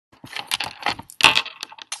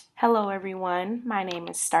Hello, everyone. My name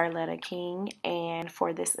is Starletta King, and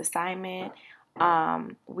for this assignment,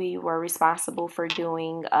 we were responsible for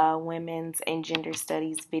doing a women's and gender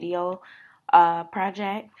studies video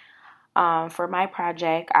project. For my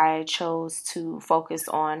project, I chose to focus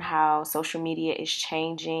on how social media is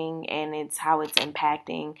changing and how it's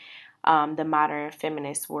impacting the modern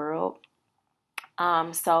feminist world.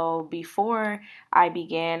 So before I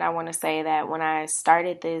begin, I want to say that when I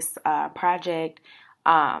started this project,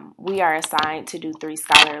 we are assigned to do 3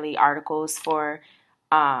 scholarly articles for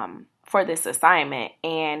this assignment.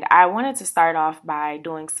 And I wanted to start off by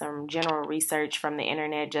doing some general research from the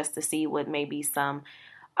internet just to see what maybe some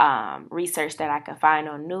research that I could find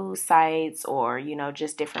on news sites or,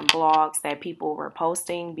 just different blogs that people were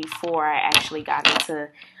posting before I actually got into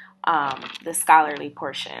the scholarly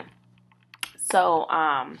portion. So,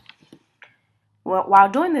 while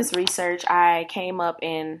doing this research, I came up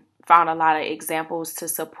and found a lot of examples to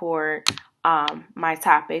support my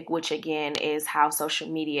topic, which again is how social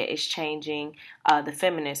media is changing the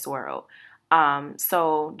feminist world.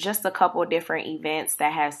 So just a couple of different events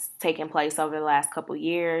that has taken place over the last couple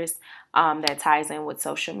years that ties in with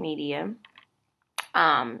social media.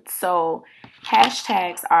 So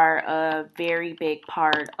hashtags are a very big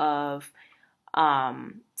part of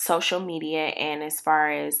social media, and as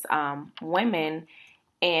far as women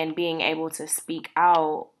and being able to speak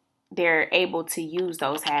out, they're able to use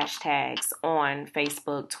those hashtags on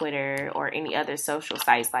Facebook, Twitter, or any other social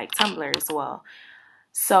sites like Tumblr as well.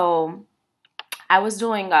 So I was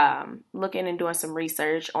looking and doing some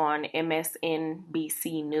research on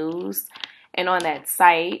MSNBC News, and on that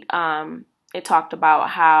site, it talked about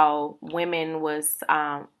how women were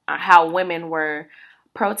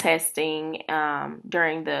protesting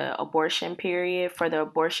during the abortion period for the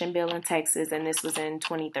abortion bill in Texas, and this was in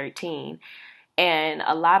 2013. And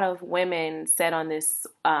a lot of women said on this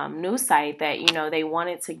news site that, they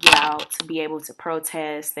wanted to get out to be able to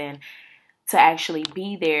protest and to actually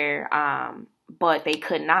be there, but they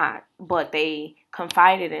could not. But they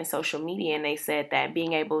confided in social media, and they said that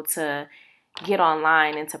being able to get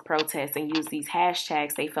online and to protest and use these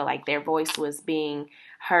hashtags, they felt like their voice was being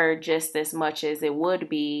heard just as much as it would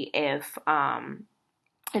be if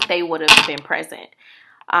they would have been present.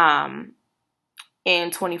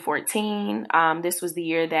 In 2014, this was the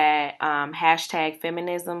year that hashtag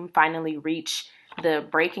feminism finally reached the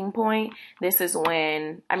breaking point. This is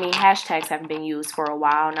when, hashtags have been used for a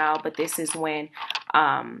while now, but this is when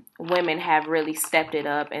women have really stepped it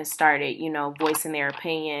up and started, voicing their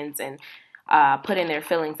opinions and putting their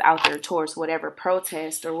feelings out there towards whatever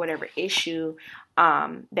protest or whatever issue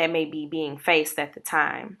that may be being faced at the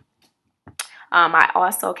time. I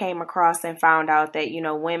also came across and found out that,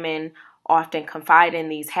 women often confide in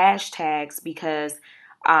these hashtags because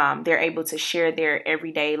they're able to share their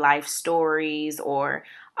everyday life stories, or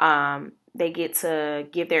they get to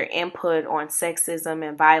give their input on sexism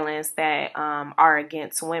and violence that are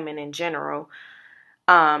against women in general.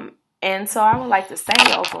 And so I would like to say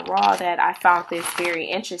overall that I found this very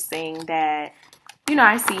interesting that,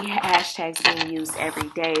 I see hashtags being used every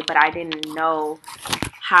day, but I didn't know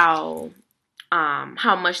how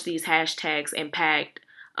much these hashtags impact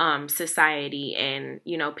society and,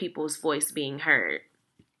 people's voice being heard.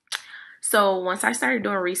 So once I started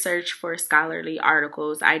doing research for scholarly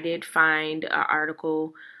articles, I did find an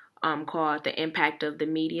article called The Impact of the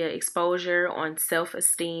Media Exposure on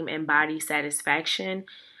Self-Esteem and Body Satisfaction.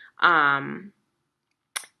 And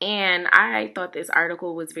I thought this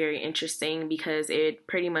article was very interesting because it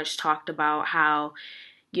pretty much talked about how,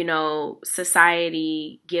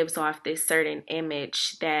 society gives off this certain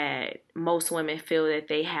image that most women feel that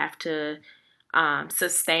they have to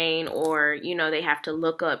sustain, or, they have to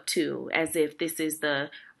look up to, as if this is the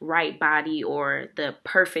right body or the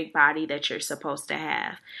perfect body that you're supposed to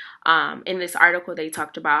have. In this article, they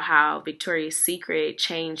talked about how Victoria's Secret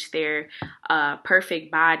changed their perfect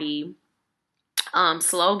body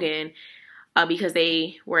slogan because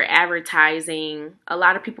they were advertising. A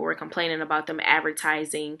lot of people were complaining about them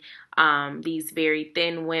advertising these very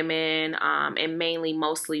thin women and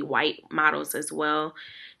mostly white models as well.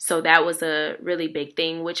 So that was a really big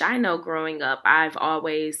thing, which I know growing up, I've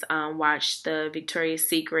always watched the Victoria's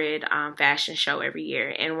Secret fashion show every year.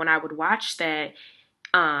 And when I would watch that,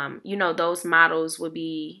 those models would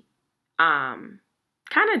be kind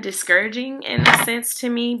of discouraging in a sense to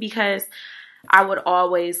me, because I would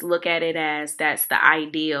always look at it as that's the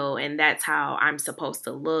ideal and that's how I'm supposed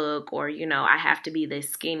to look, or, I have to be this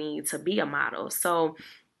skinny to be a model. So,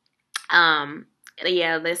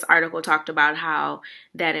 this article talked about how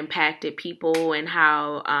that impacted people and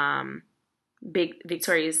how, Big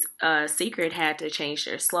Victoria's Secret had to change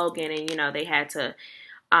their slogan, and they had to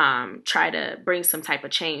try to bring some type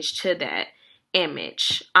of change to that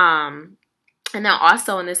image. And then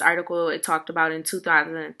also in this article, it talked about in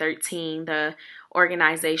 2013, the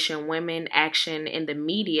organization Women Action in the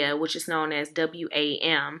Media, which is known as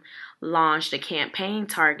WAM, launched a campaign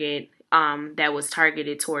that was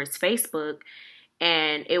targeted towards Facebook.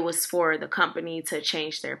 And it was for the company to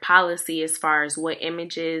change their policy as far as what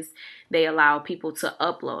images they allow people to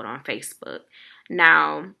upload on Facebook.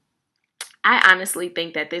 Now, I honestly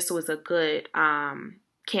think that this was a good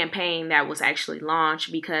campaign that was actually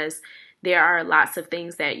launched, because there are lots of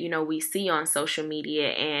things that, we see on social media,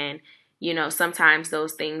 and, sometimes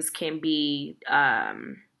those things can be,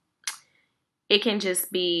 it can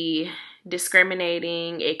just be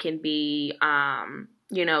discriminating. It can be,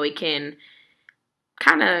 it can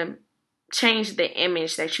kind of change the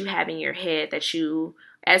image that you have in your head, that you,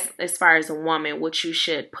 as far as a woman, what you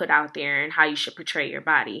should put out there and how you should portray your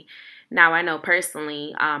body. Now, I know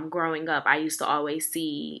personally, growing up, I used to always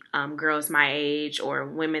see girls my age or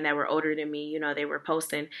women that were older than me, they were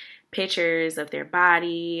posting pictures of their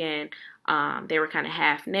body, and they were kind of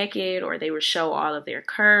half naked, or they would show all of their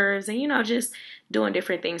curves, and, just doing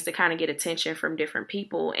different things to kind of get attention from different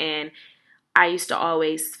people. And I used to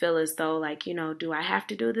always feel as though, like, do I have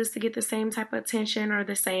to do this to get the same type of attention or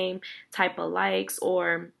the same type of likes,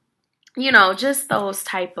 or, just those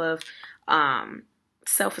type of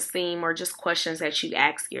self-esteem or just questions that you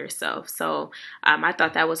ask yourself. So I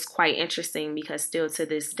thought that was quite interesting, because still to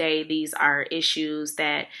this day, these are issues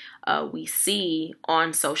that we see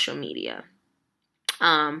on social media.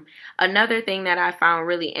 Another thing that I found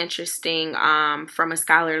really interesting from a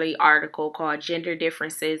scholarly article called Gender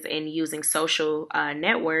Differences in Using Social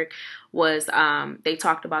Network was they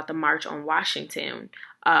talked about the March on Washington,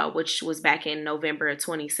 which was back in November of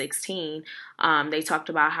 2016. They talked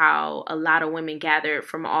about how a lot of women gathered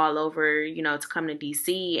from all over, to come to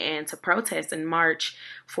DC and to protest and march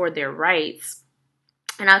for their rights.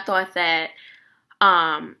 And I thought that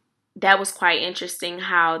that was quite interesting,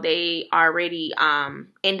 how they already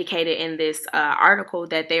indicated in this article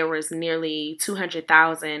that there was nearly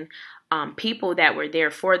 200,000 people that were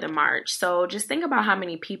there for the march. So just think about how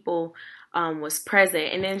many people was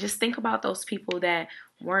present, and then just think about those people that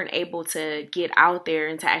weren't able to get out there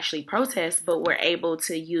and to actually protest, but were able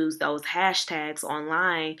to use those hashtags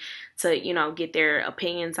online to, get their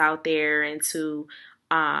opinions out there and to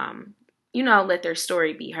let their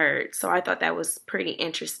story be heard. So I thought that was pretty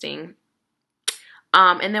interesting.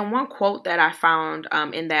 And then one quote that I found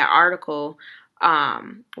in that article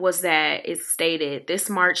was that it stated,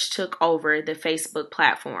 "This march took over the Facebook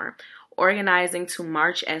platform, organizing to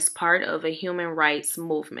march as part of a human rights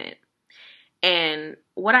movement." And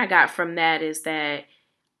what I got from that is that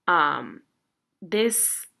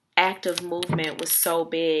this active movement was so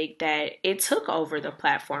big that it took over the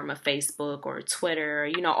platform of Facebook or Twitter,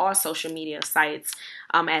 or, all social media sites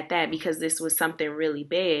at that, because this was something really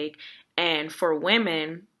big. And for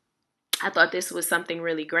women, I thought this was something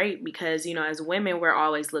really great, because, as women, we're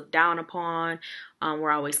always looked down upon.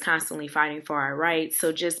 We're always constantly fighting for our rights.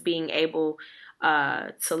 So just being able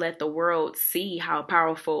to let the world see how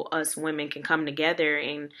powerful us women can come together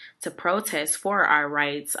and to protest for our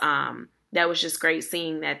rights, that was just great,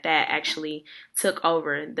 seeing that actually took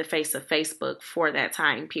over the face of Facebook for that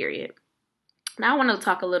time period. Now I want to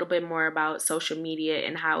talk a little bit more about social media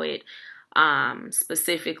and how it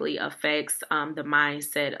specifically affects the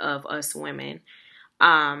mindset of us women.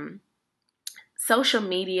 Social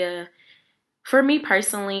media, for me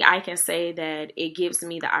personally, I can say that it gives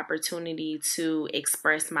me the opportunity to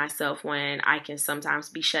express myself when I can sometimes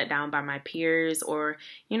be shut down by my peers or,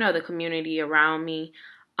 the community around me.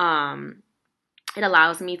 It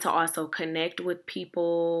allows me to also connect with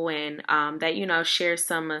people and that, share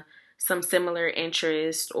some similar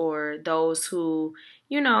interests, or those who,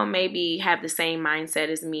 maybe have the same mindset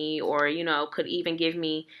as me, or, could even give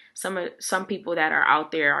me some people that are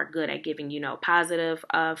out there are good at giving, positive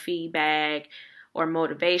feedback or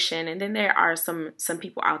motivation. And then there are some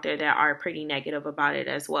people out there that are pretty negative about it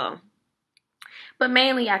as well. But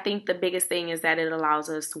mainly, I think the biggest thing is that it allows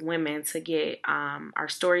us women to get our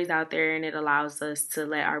stories out there, and it allows us to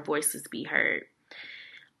let our voices be heard.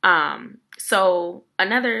 So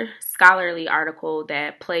another scholarly article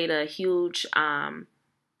that played a huge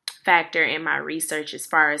factor in my research as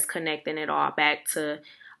far as connecting it all back to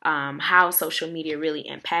how social media really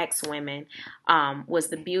impacts women was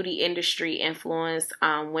the beauty industry influence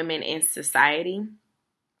women in society.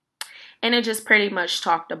 And it just pretty much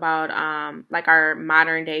talked about like our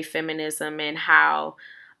modern day feminism and how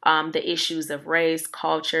the issues of race,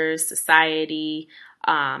 culture, society,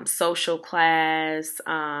 social class,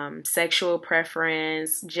 sexual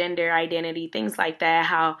preference, gender identity, things like that,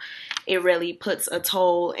 how it really puts a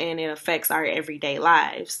toll and it affects our everyday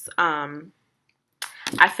lives.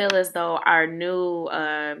 I feel as though our new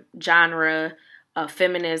genre of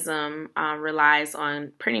feminism relies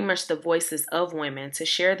on pretty much the voices of women to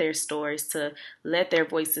share their stories, to let their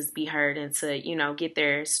voices be heard, and to, get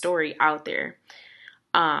their story out there.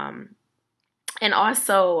 And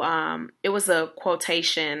also, it was a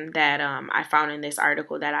quotation that I found in this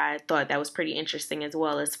article that I thought that was pretty interesting as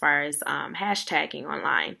well, as far as hashtagging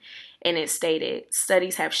online. And it stated,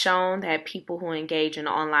 studies have shown that people who engage in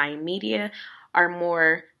online media are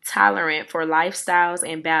more tolerant for lifestyles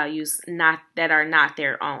and values that are not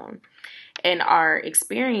their own, and are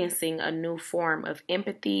experiencing a new form of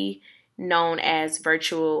empathy known as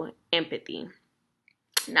virtual empathy.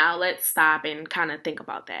 Now let's stop and kind of think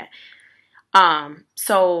about that.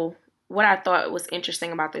 So what I thought was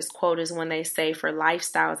interesting about this quote is when they say for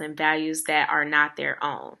lifestyles and values that are not their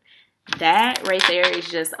own. That right there is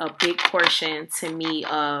just a big portion to me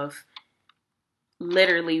of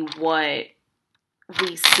literally what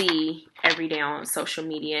we see every day on social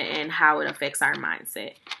media and how it affects our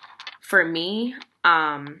mindset. For me,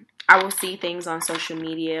 I will see things on social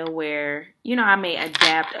media where, I may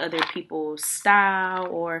adapt other people's style,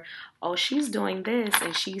 or, oh, she's doing this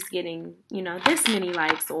and she's getting, this many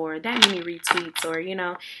likes or that many retweets, or,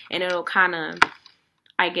 and it'll kind of,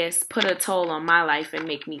 I guess, put a toll on my life and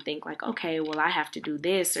make me think like, okay, well, I have to do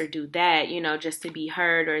this or do that, just to be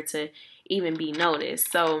heard or to even be noticed.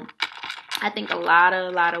 So I think a lot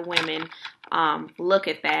of women look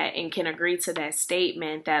at that and can agree to that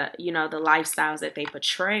statement that, the lifestyles that they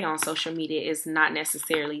portray on social media is not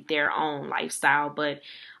necessarily their own lifestyle, but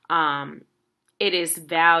it is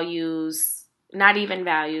values, not even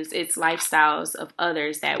values, it's lifestyles of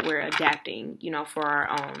others that we're adapting, for our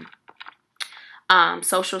own.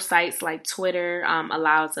 Social sites like Twitter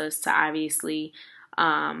allows us to obviously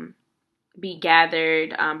be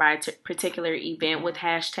gathered by a particular event with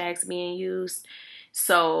hashtags being used.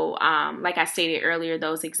 So, like I stated earlier,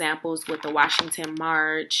 those examples with the Washington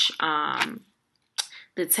March,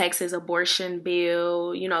 the Texas abortion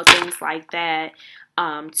bill, things like that.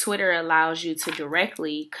 Twitter allows you to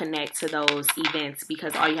directly connect to those events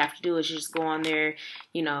because all you have to do is just go on there,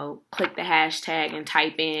 click the hashtag and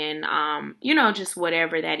type in, just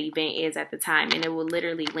whatever that event is at the time. And it will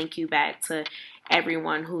literally link you back to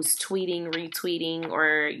everyone who's tweeting, retweeting,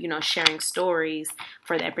 or, sharing stories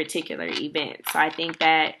for that particular event. So I think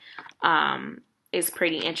that is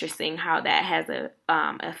pretty interesting how that has a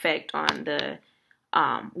effect on the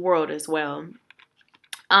world as well.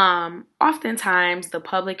 Oftentimes the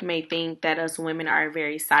public may think that us women are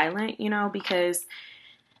very silent, because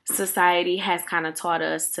society has kind of taught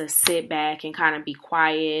us to sit back and kind of be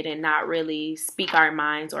quiet and not really speak our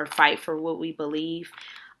minds or fight for what we believe.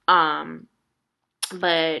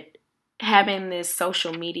 But having this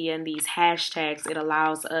social media and these hashtags, it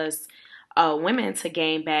allows us women to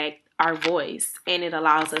gain back our voice, and it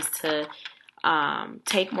allows us to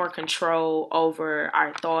take more control over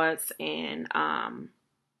our thoughts and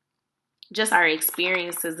just our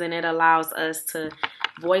experiences, and it allows us to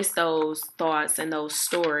voice those thoughts and those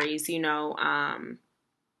stories, and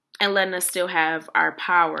letting us still have our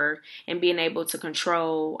power and being able to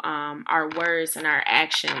control our words and our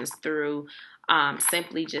actions through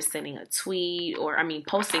simply just sending a tweet or,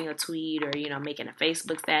 posting a tweet or, making a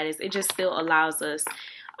Facebook status. It just still allows us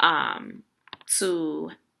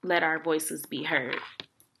to let our voices be heard.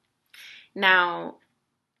 Now,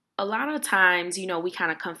 a lot of times, we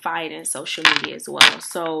kind of confide in social media as well.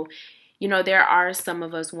 So, there are some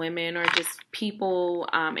of us women or just people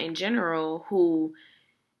in general who,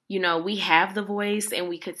 we have the voice and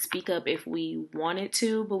we could speak up if we wanted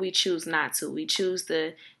to, but we choose not to. We choose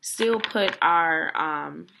to still put our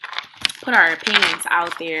opinions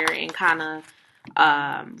out there and kind of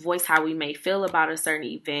voice how we may feel about a certain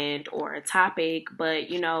event or a topic. But,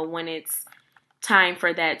 when it's time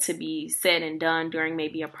for that to be said and done during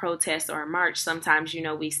maybe a protest or a march, sometimes,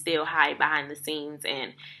 we still hide behind the scenes,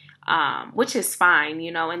 and which is fine,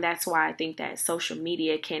 and that's why I think that social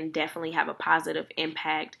media can definitely have a positive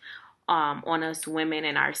impact on us women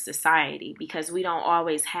in our society, because we don't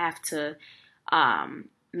always have to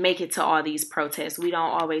make it to all these protests. We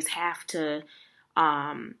don't always have to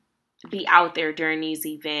be out there during these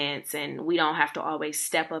events, and we don't have to always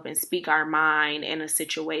step up and speak our mind in a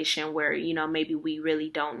situation where, maybe we really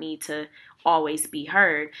don't need to always be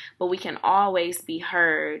heard, but we can always be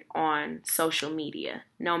heard on social media,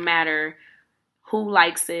 no matter who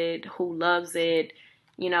likes it, who loves it,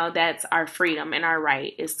 that's our freedom and our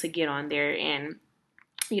right, is to get on there and,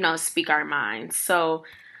 speak our minds. So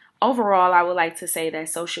overall, I would like to say that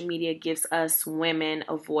social media gives us women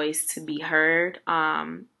a voice to be heard.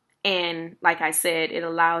 And like I said, it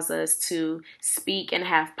allows us to speak and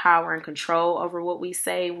have power and control over what we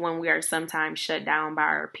say when we are sometimes shut down by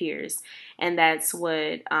our peers. And that's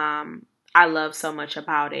what I love so much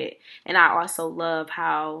about it. And I also love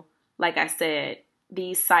how, like I said,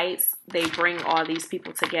 these sites, they bring all these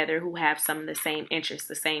people together who have some of the same interests,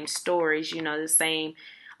 the same stories, the same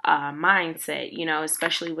mindset,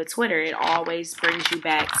 especially with Twitter.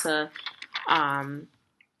 Um,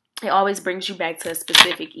 it always brings you back to a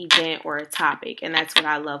specific event or a topic. And that's what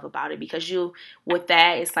I love about it, because with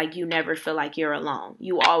that, it's like you never feel like you're alone.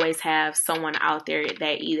 You always have someone out there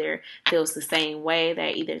that either feels the same way,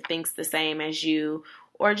 that either thinks the same as you,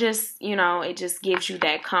 or just, it just gives you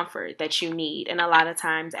that comfort that you need. And a lot of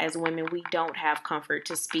times as women, we don't have comfort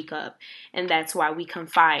to speak up. And that's why we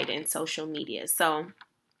confide in social media. So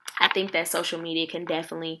I think that social media can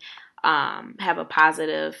definitely have a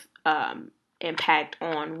positive impact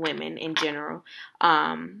on women in general.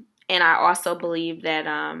 And I also believe that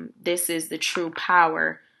this is the true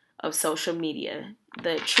power of social media.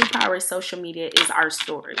 The true power of social media is our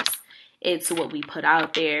stories. It's what we put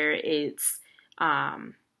out there. It's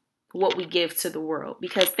what we give to the world.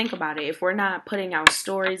 Because think about it. If we're not putting out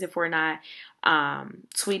stories, if we're not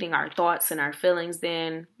tweeting our thoughts and our feelings,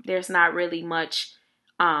 then there's not really much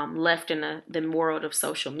left in the world of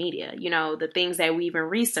social media. The things that we even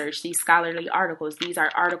research, these scholarly articles, these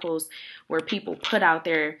are articles where people put out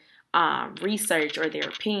their research or their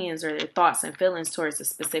opinions or their thoughts and feelings towards a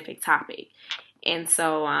specific topic. And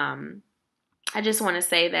so I just want to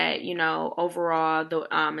say that, overall,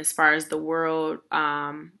 as far as the world,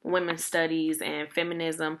 women's studies and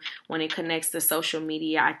feminism, when it connects to social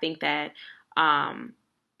media, I think that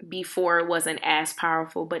before it wasn't as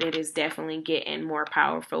powerful, but it is definitely getting more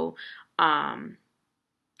powerful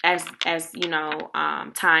as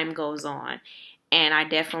time goes on. And I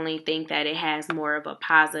definitely think that it has more of a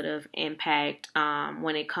positive impact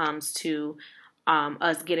when it comes to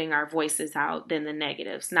us getting our voices out than the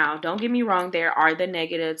negatives. Now, don't get me wrong, there are the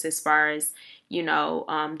negatives as far as,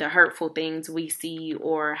 the hurtful things we see,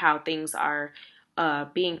 or how things are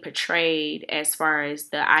being portrayed, as far as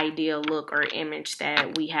the ideal look or image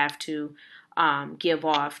that we have to give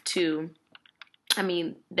off to,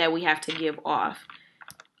 that we have to give off.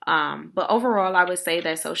 But overall, I would say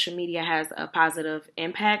that social media has a positive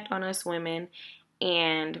impact on us women.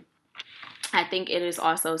 And I think it is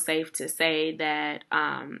also safe to say that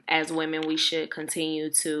as women, we should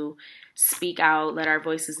continue to speak out, let our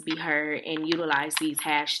voices be heard, and utilize these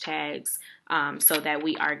hashtags so that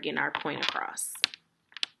we are getting our point across.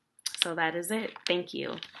 So that is it. Thank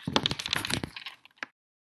you.